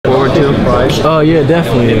too? Yeah,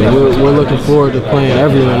 definitely. We're looking forward to playing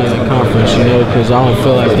everyone in the conference, you know, because I don't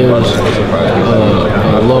feel like there's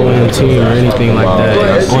a low-end team or anything like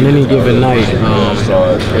that. On any given night,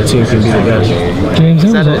 our team can be the best. James,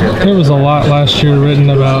 there was a lot last year written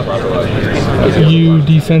about you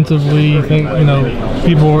defensively.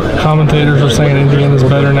 Commentators are saying Indiana's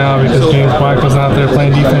better now because James Blackmon's not there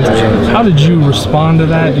playing defense. How did you respond to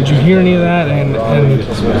that? Did you hear any of that? And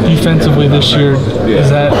defensively this year, is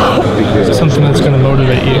that something that's going to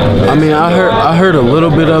motivate you? I mean, I heard a little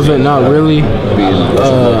bit of it, not really.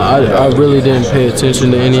 I really didn't pay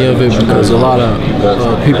attention to any of it because a lot of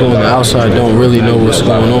people on the outside don't really know what's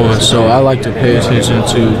going on. So I like to pay attention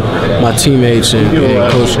to my teammates and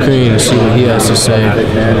Coach Crean and see what he has to say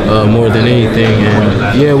more than anything. And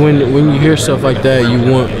yeah, when you hear stuff like that,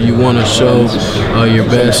 you want to show your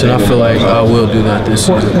best, and I feel like I will do that this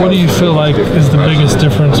year. What do you feel like is the biggest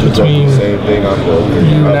difference between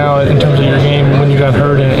you now in terms of your game when you got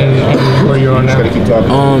hurt and where you are now?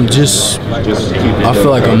 I feel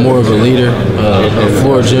like I'm more of a leader, a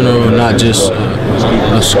floor general, not just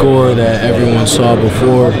a scorer that everyone saw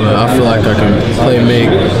before, but I feel like I can make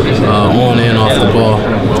on and off the ball.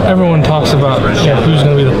 Everyone talks about who's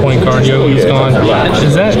going to be the point guard. Yogi's gone.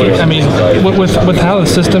 Is that, I mean, with how the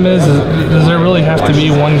system is, does there really have to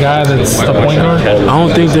be one guy that's the point guard? I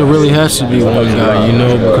don't think there really has to be one guy, you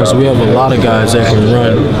know, because we have a lot of guys that can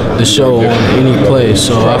run the show on any play.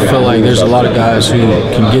 So I feel like there's a lot of guys who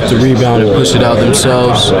can get the rebound and push it out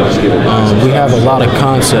themselves. We have a lot of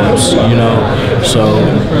concepts, you know, so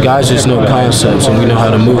guys just know concepts and we know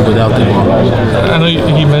how to move without the ball. I know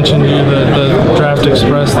he mentioned the Draft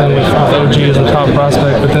Express thing with OG as a top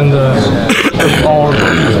prospect, but then the all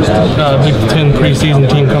Big Ten preseason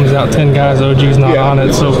team comes out 10 guys, OG's not on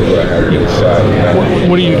it. So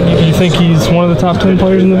what do you think he's one of the top 10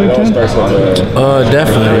 players in the Big Ten?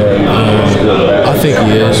 Definitely. I think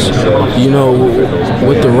he is. You know,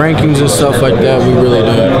 with the rankings and stuff like that, we really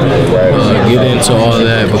don't get into all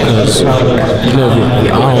that because, you know,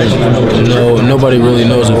 I don't know, nobody really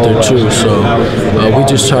knows if they're true. So we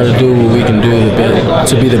just try to do what we can do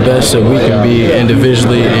to be the best that we can be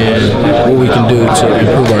individually and what we can do to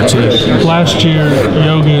improve our team. Last year,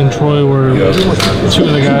 Yogi and Troy were two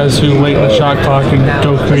of the guys who late in the shot clock could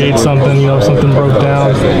go create something, you know, if something broke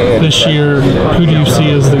down. This year, who do you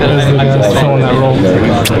see as the guys filling that role?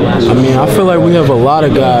 I mean, I feel like we have a lot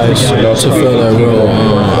of guys to fill that role.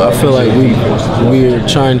 I feel like we're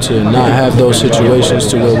trying to not have those situations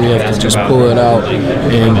to where we have to just pull it out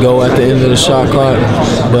and go at the end of the shot clock.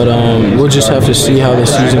 But we'll just have to see how the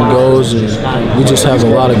season goes, and we just have a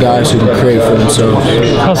lot of guys who can create for themselves.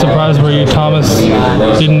 How surprised were you Thomas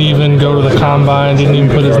didn't even go to the combine, didn't even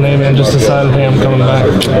put his name in, just decided, hey, I'm coming back?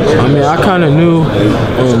 I mean, I kind of knew,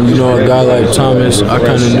 you know, a guy like Thomas, I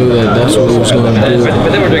kind of knew that that's what he was going to do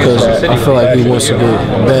because I feel like he wants to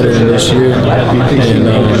get better in this year, and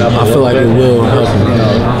I feel like it will help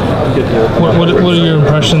him. What are your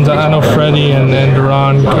impressions? I know Freddie and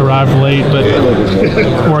Duran arrived late, but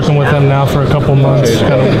working with them now for a couple months,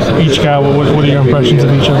 kind of each guy, what are your impressions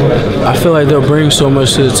of each other? I feel like they'll bring so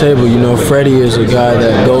much to the table. You know, Freddie is a guy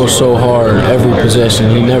that goes so hard every possession.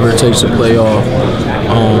 He never takes a play off.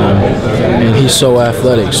 And he's so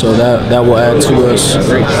athletic, so that will add to us.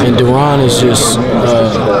 And Duran is just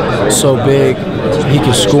so big. He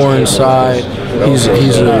can score inside. He's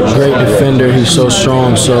a great defender. He's so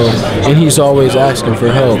strong. And he's always asking for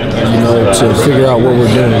help, you know, to figure out what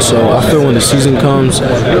we're doing. So I feel when the season comes,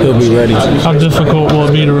 he'll be ready. How difficult will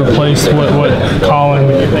it be to replace what Colin,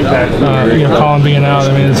 Colin being out?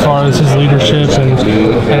 I mean, as far as his leadership,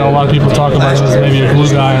 and a lot of people talk about him as maybe a glue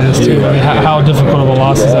guy on this team. I mean, how difficult of a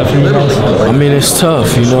loss is that for you guys? I mean, it's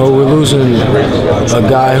tough. You know, we're losing a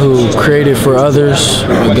guy who created for others,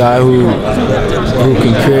 a guy who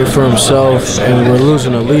can create for himself, and we're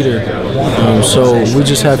losing a leader. So we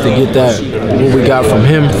just have to get what we got from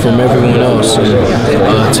him, from everyone else,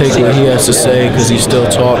 and take what he has to say because he still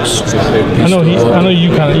talks. I know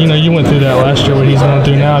you kind of, you went through that last year. What he's going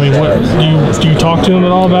through now. I mean, what do you talk to him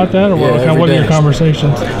at all about that, or what are your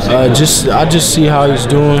conversations? I just see how he's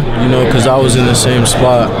doing, you know, because I was in the same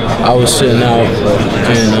spot. I was sitting out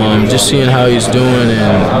and just seeing how he's doing,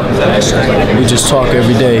 and we just talk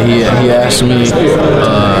every day. He asks me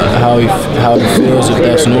how he feels, if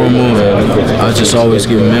that's normal, and I just always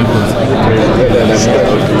give him input.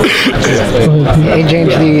 Hey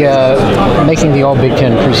James, making the All Big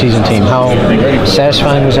Ten preseason team, how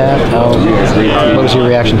satisfying was that? What was your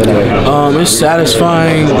reaction to that? It's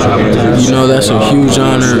satisfying. You know, that's a huge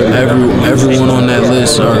honor. Everyone on that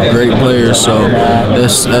list are great players, so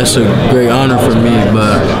that's a great honor for me.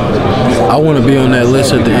 But I want to be on that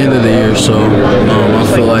list at the end of the year. So I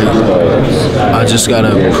feel like I just got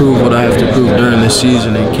to prove what I have to prove during this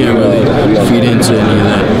season and can't really feed into any of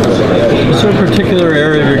that. Is there a particular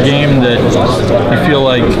area of your game that you feel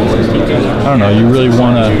like, I don't know, you really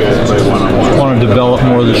want to develop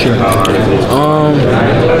more this year?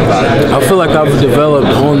 I feel like I've developed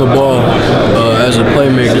on the ball as a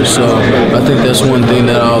playmaker, so I think that's one thing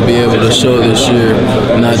that I'll be able to show this year,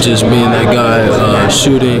 not just being that guy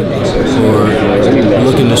shooting or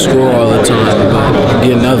looking to score all the time, but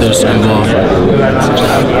getting others involved.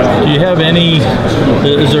 Do you have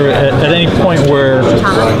is there at any point where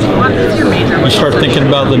you start thinking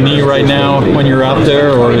about the knee right now when you're out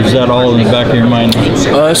there, or is that all in the back of your mind?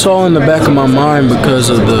 It's all in the back of my mind because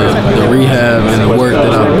of the rehab and the work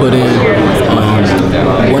that I put in.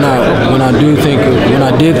 When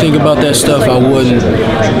I did think about that stuff, I wouldn't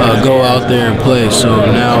go out there and play. So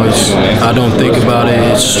now I don't think about it.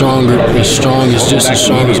 It's stronger. It's strong. It's just as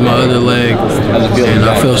strong as my other leg, and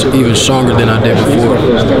I feel even stronger than I did before.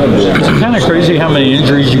 It's kind of crazy how many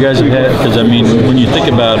injuries you guys have had. Because I mean, when you think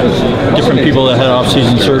about different people that had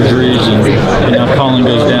off-season surgeries, and now Colin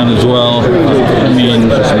goes down as well. I mean,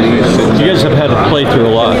 you guys have had to play through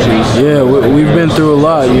a lot. Yeah, we've been through a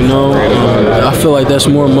lot. You know, I feel like that's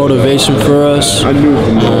more motivation for us.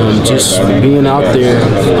 Just being out there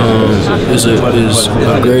is a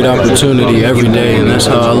great opportunity every day, and that's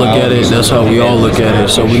how I look at it. That's how we all look at it.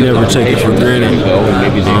 So we never take it for granted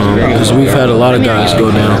because we've had a lot of guys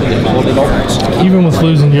go down. Even with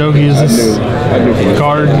losing Yogi, is this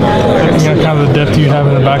guard, kind of the depth you have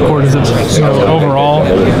in the backcourt? Is it, overall,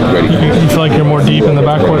 you feel like you're more deep in the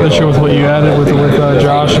backcourt this year with what you added with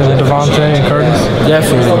Josh and Devontae and Curtis?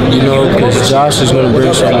 Definitely, because Josh is going to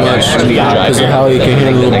bring so much because of how he can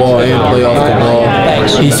handle the ball and play off the ball.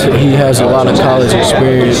 He has a lot of college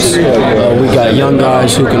experience. We got young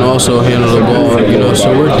guys who can also handle the ball,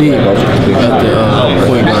 so we're deep at the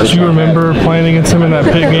point guard. Do you remember playing against him in that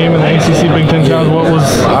Pitt game in the ACC Big Ten Challenge? What was?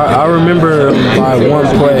 I remember by one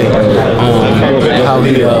play how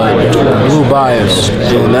he blew by us,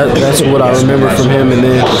 and that's what I remember from him. And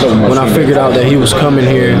then when I figured out that he was coming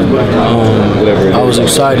here, I was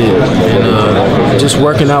excited, and just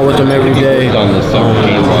working out with him every day,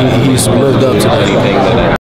 he's lived up to that.